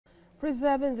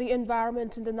Preserving the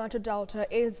environment in the Niger Delta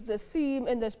is the theme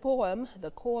in this poem,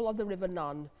 The Call of the River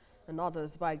Nun, and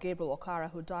others by Gabriel Okara,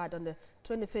 who died on the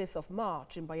 25th of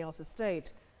March in Bayelsa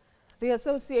State. The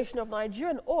Association of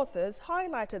Nigerian Authors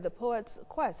highlighted the poet's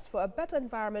quest for a better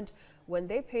environment when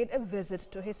they paid a visit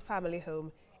to his family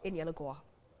home in Yenagoa.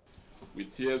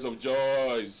 With tears of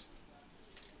joy,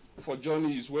 for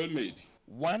journey is well made.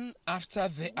 One after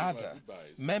the other,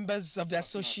 members of the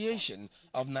Association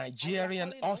of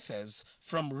Nigerian Authors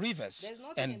from Rivers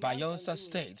and Bayelsa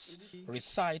states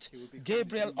recite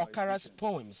Gabriel Okara's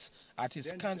poems at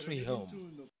his country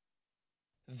home.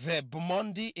 The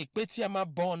Bumondi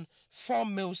Ekpetiama-born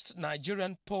foremost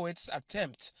Nigerian poet's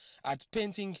attempt at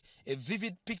painting a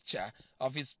vivid picture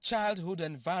of his childhood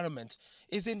environment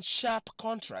is in sharp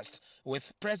contrast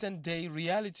with present-day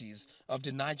realities of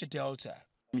the Niger Delta.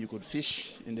 You could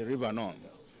fish in the River Nun.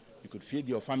 You could feed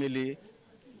your family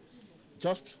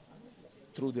just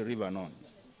through the River Nun.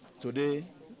 Today,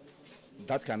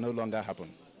 that can no longer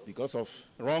happen because of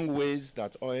wrong ways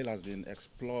that oil has been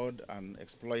explored and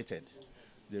exploited.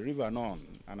 The River Nun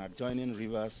and adjoining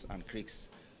rivers and creeks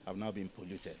have now been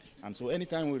polluted. And so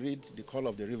anytime we read the call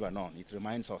of the River Nun, it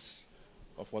reminds us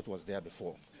of what was there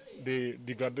before. The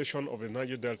degradation of the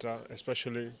Niger Delta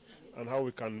especially, and how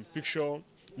we can picture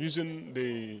using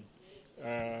the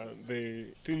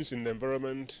things in the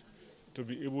environment to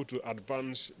be able to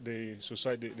advance the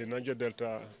society, the Niger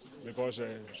Delta, because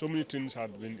so many things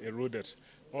had been eroded.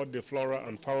 All the flora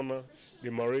and fauna,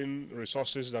 the marine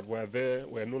resources that were there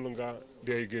were no longer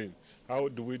there again. How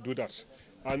do we do that?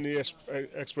 And he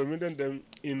experimented them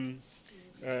in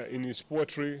his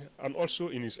poetry and also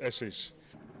in his essays.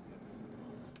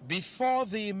 Before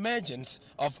the emergence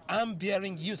of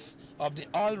arm-bearing youth of the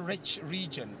oil-rich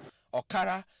region,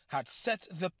 Okara had set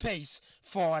the pace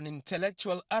for an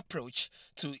intellectual approach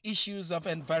to issues of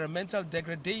environmental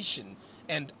degradation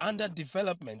and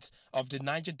underdevelopment of the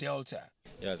Niger Delta.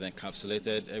 He has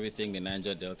encapsulated everything the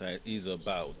Niger Delta is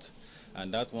about,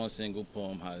 and that one single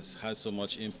poem has had so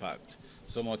much impact,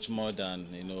 so much more than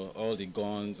all the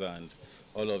guns and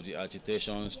all of the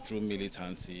agitations through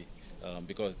militancy.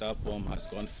 Because that poem has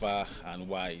gone far and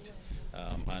wide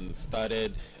and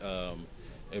started a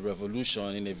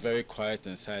revolution in a very quiet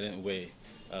and silent way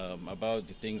about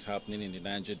the things happening in the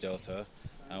Niger Delta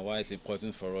and why it's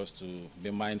important for us to be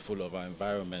mindful of our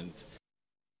environment.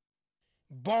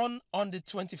 Born on the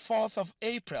 24th of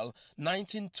April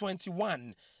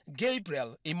 1921,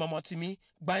 Gabriel Imomotimi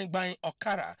Bang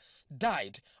Okara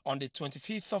died on the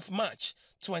 25th of March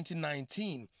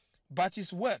 2019. But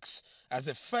his works as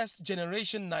a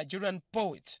first-generation Nigerian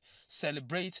poet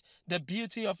celebrate the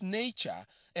beauty of nature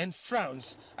and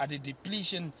frowns at the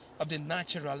depletion of the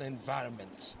natural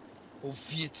environment.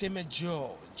 Ovieteme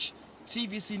George,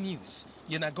 TVC News,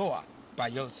 Yenagoa,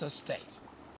 Bayelsa State.